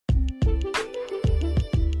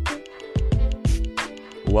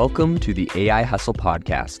Welcome to the AI Hustle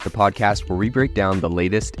Podcast, the podcast where we break down the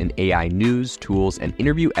latest in AI news, tools, and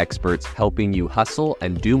interview experts helping you hustle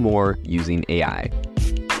and do more using AI.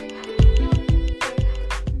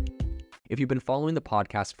 If you've been following the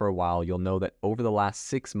podcast for a while, you'll know that over the last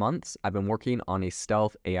 6 months, I've been working on a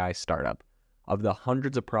stealth AI startup. Of the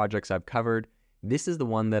hundreds of projects I've covered, this is the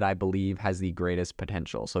one that I believe has the greatest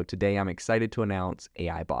potential. So today I'm excited to announce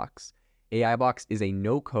AIBox. AIBox is a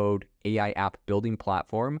no-code AI app building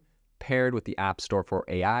platform paired with the App Store for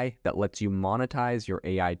AI that lets you monetize your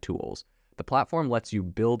AI tools. The platform lets you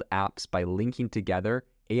build apps by linking together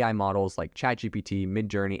AI models like ChatGPT,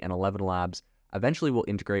 Midjourney, and 11 Labs. Eventually, we'll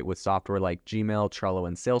integrate with software like Gmail, Trello,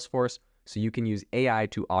 and Salesforce, so you can use AI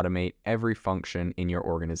to automate every function in your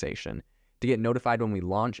organization. To get notified when we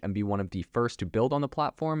launch and be one of the first to build on the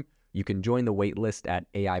platform, you can join the waitlist at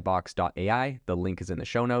aibox.ai. The link is in the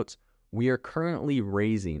show notes. We are currently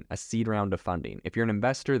raising a seed round of funding. If you're an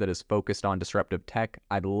investor that is focused on disruptive tech,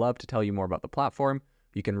 I'd love to tell you more about the platform.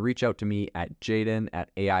 You can reach out to me at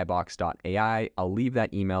jaden@aibox.ai. I'll leave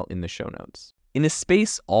that email in the show notes. In a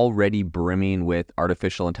space already brimming with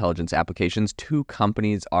artificial intelligence applications, two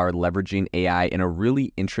companies are leveraging AI in a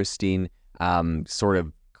really interesting sort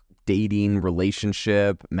of dating,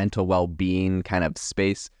 relationship, mental well-being kind of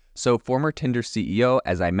space. So former Tinder CEO,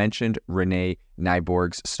 as I mentioned, Renee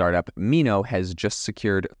Nyborg's startup Mino has just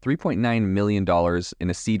secured $3.9 million in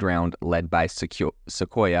a seed round led by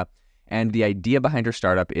Sequoia. And the idea behind her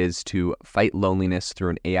startup is to fight loneliness through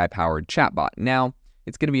an AI-powered chatbot. Now,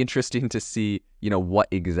 it's going to be interesting to see, what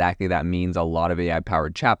exactly that means. A lot of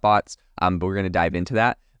AI-powered chatbots, but we're going to dive into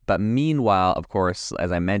that. But meanwhile, of course,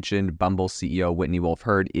 as I mentioned, Bumble CEO Whitney Wolfe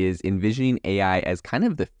Herd is envisioning AI as kind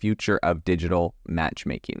of the future of digital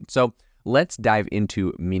matchmaking. So let's dive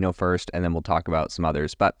into Mino first, and then we'll talk about some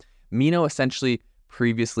others. But Mino, essentially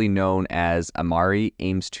previously known as Amari,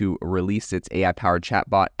 aims to release its AI-powered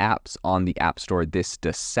chatbot apps on the App Store this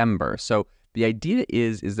December. So the idea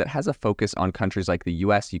is that it has a focus on countries like the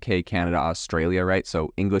US, UK, Canada, Australia, right?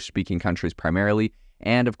 So English-speaking countries primarily.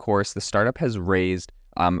 And of course, the startup has raised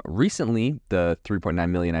recently the $3.9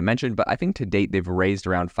 million I mentioned, but I think to date they've raised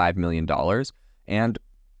around $5 million. And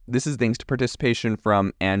this is thanks to participation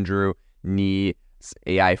from Andrew Nee's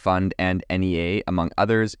AI Fund and NEA, among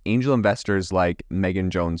others. Angel investors like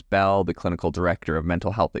Megan Jones-Bell, the clinical director of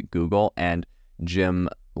mental health at Google, and Jim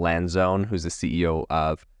Lanzone, who's the CEO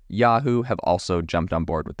of Yahoo, have also jumped on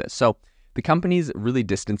board with this. So the company's really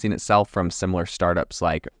distancing itself from similar startups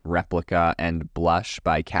like Replica and Blush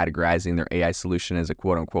by categorizing their AI solution as a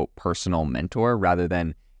quote-unquote personal mentor rather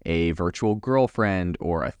than a virtual girlfriend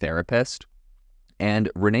or a therapist. And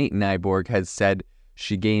Renee Nyborg has said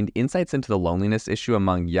she gained insights into the loneliness issue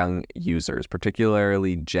among young users,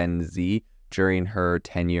 particularly Gen Z, during her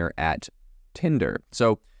tenure at Tinder.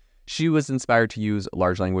 So she was inspired to use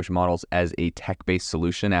large language models as a tech-based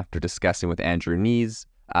solution after discussing with Andrew Nee's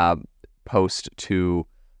post to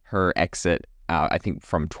her exit, I think,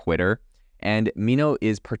 from Twitter. And Mino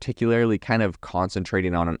is particularly kind of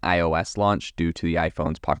concentrating on an iOS launch due to the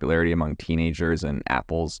iPhone's popularity among teenagers and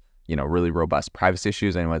Apple's, really robust privacy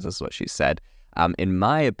issues. Anyways, this is what she said. In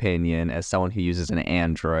my opinion, as someone who uses an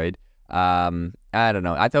Android, I don't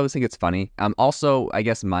know. I always think it's funny. Also, I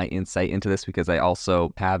guess my insight into this, because I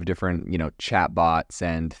also have different, chat bots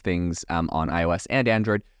and things on iOS and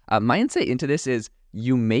Android. My insight into this is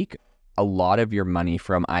you make a lot of your money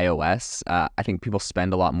from iOS. I think people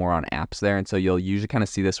spend a lot more on apps there. And so you'll usually kind of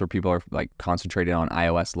see this where people are like concentrated on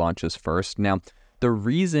iOS launches first. Now, the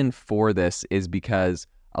reason for this is because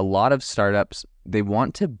a lot of startups, they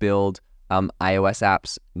want to build iOS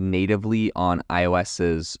apps natively on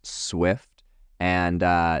iOS's Swift, and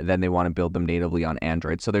then they want to build them natively on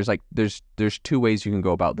Android. So there's two ways you can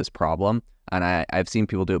go about this problem. And I've seen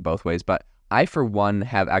people do it both ways. But I, for one,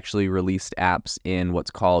 have actually released apps in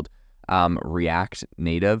what's called React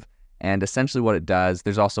Native. And essentially what it does,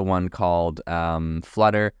 there's also one called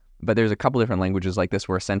Flutter, but there's a couple different languages like this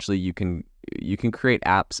where essentially you can create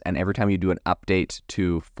apps, and every time you do an update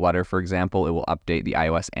to Flutter, for example, it will update the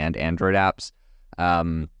iOS and Android apps.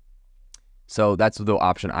 So that's the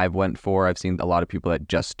option I've went for. I've seen a lot of people that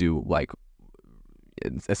just do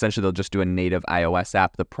essentially they'll just do a native iOS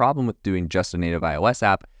app. The problem with doing just a native iOS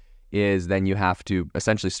app is then you have to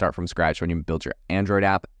essentially start from scratch when you build your Android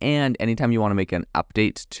app. And anytime you want to make an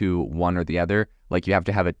update to one or the other, you have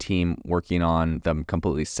to have a team working on them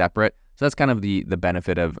completely separate. So that's kind of the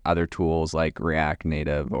benefit of other tools like React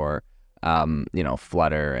Native or,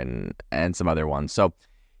 Flutter and some other ones. So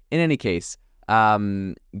in any case,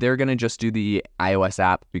 they're going to just do the iOS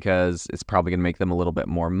app because it's probably going to make them a little bit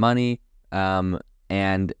more money.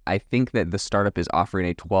 And I think that the startup is offering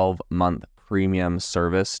a 12-month premium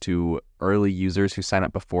service to early users who sign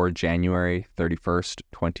up before January 31st,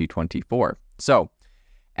 2024. So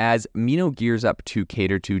as Mino gears up to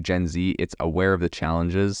cater to Gen Z, it's aware of the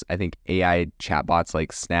challenges. I think AI chatbots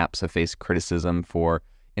like Snaps have faced criticism for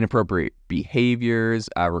inappropriate behaviors,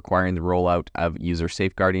 requiring the rollout of user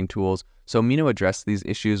safeguarding tools. So Mino addressed these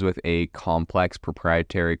issues with a complex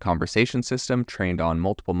proprietary conversation system trained on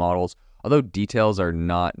multiple models. Although details are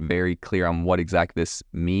not very clear on what exactly this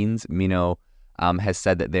means, Mino has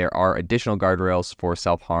said that there are additional guardrails for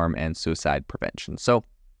self-harm and suicide prevention. So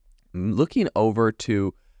looking over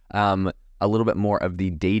to a little bit more of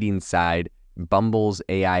the dating side, Bumble's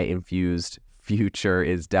AI-infused future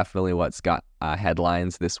is definitely what's got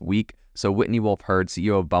headlines this week. So Whitney Wolfe Herd,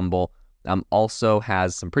 CEO of Bumble, also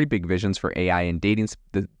has some pretty big visions for AI in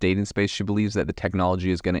the dating space. She believes that the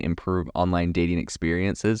technology is going to improve online dating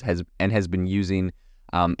experiences, has been using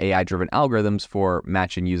AI-driven algorithms for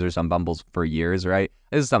matching users on Bumbles for years, right?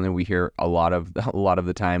 This is something we hear a lot of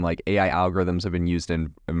the time. Like, AI algorithms have been used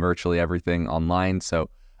in virtually everything online. So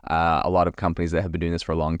a lot of companies that have been doing this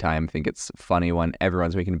for a long time think it's funny when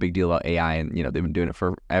everyone's making a big deal about AI, and they've been doing it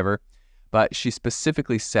forever. But she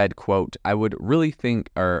specifically said, quote, I would really think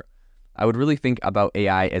about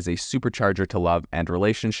AI as a supercharger to love and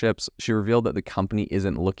relationships. She revealed that the company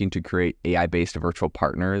isn't looking to create AI-based virtual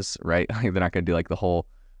partners, right? They're not going to do like the whole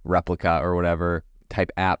replica or whatever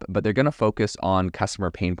type app, but they're going to focus on customer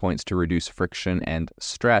pain points to reduce friction and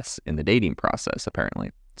stress in the dating process,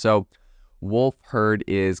 apparently. So Wolfe Herd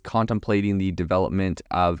is contemplating the development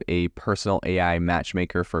of a personal AI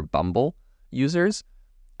matchmaker for Bumble users.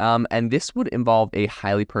 And this would involve a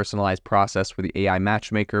highly personalized process where the AI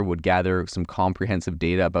matchmaker would gather some comprehensive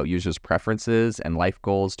data about users' preferences and life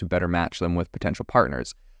goals to better match them with potential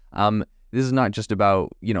partners. This is not just about,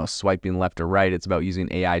 swiping left or right. It's about using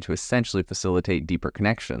AI to essentially facilitate deeper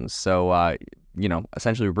connections. So,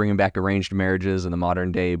 essentially we're bringing back arranged marriages in the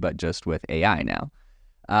modern day, but just with AI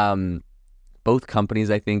now. Both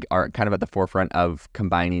companies, I think, are kind of at the forefront of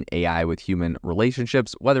combining AI with human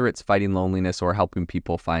relationships, whether it's fighting loneliness or helping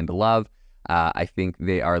people find love. I think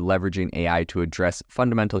they are leveraging AI to address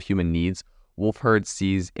fundamental human needs. Wolfe Herd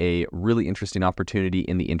sees a really interesting opportunity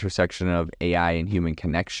in the intersection of AI and human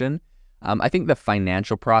connection. I think the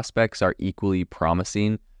financial prospects are equally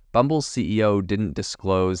promising. Bumble's CEO didn't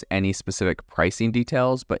disclose any specific pricing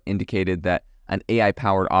details, but indicated that an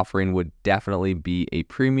AI-powered offering would definitely be a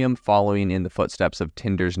premium, following in the footsteps of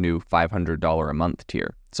Tinder's new $500 a month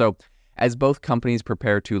tier. So as both companies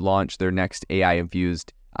prepare to launch their next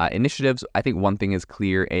AI-infused initiatives, I think one thing is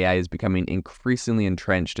clear: AI is becoming increasingly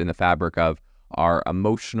entrenched in the fabric of our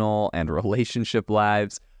emotional and relationship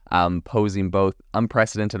lives, posing both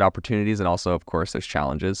unprecedented opportunities and also, of course, there's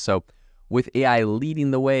challenges. So with AI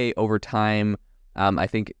leading the way over time, I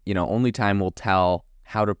think, only time will tell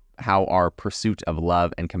how our pursuit of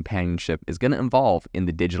love and companionship is going to evolve in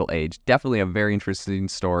the digital age. Definitely a very interesting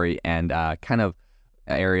story, and kind of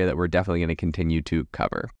an area that we're definitely going to continue to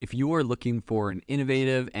cover. If you are looking for an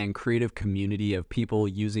innovative and creative community of people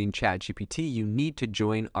using ChatGPT, you need to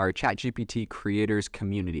join our ChatGPT creators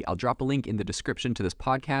community. I'll drop a link in the description to this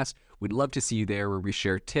podcast. We'd love to see you there, where we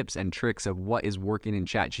share tips and tricks of what is working in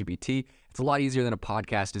ChatGPT. It's a lot easier than a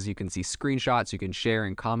podcast, as you can see screenshots, you can share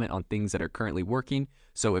and comment on things that are currently working.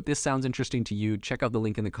 So if this sounds interesting to you, check out the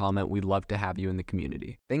link in the comment. We'd love to have you in the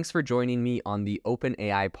community. Thanks for joining me on the Open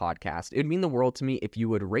AI podcast. It would mean the world to me if you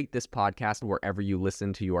would rate this podcast wherever you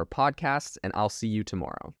listen to your podcasts, and I'll see you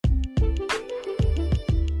tomorrow.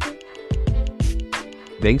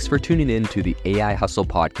 Thanks for tuning in to the AI Hustle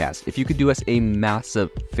podcast. If you could do us a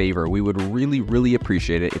massive favor, we would really, really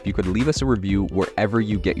appreciate it if you could leave us a review wherever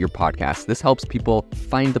you get your podcasts. This helps people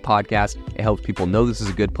find the podcast. It helps people know this is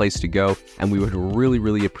a good place to go. And we would really,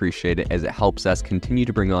 really appreciate it, as it helps us continue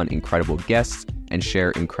to bring on incredible guests and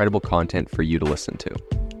share incredible content for you to listen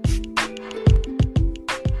to.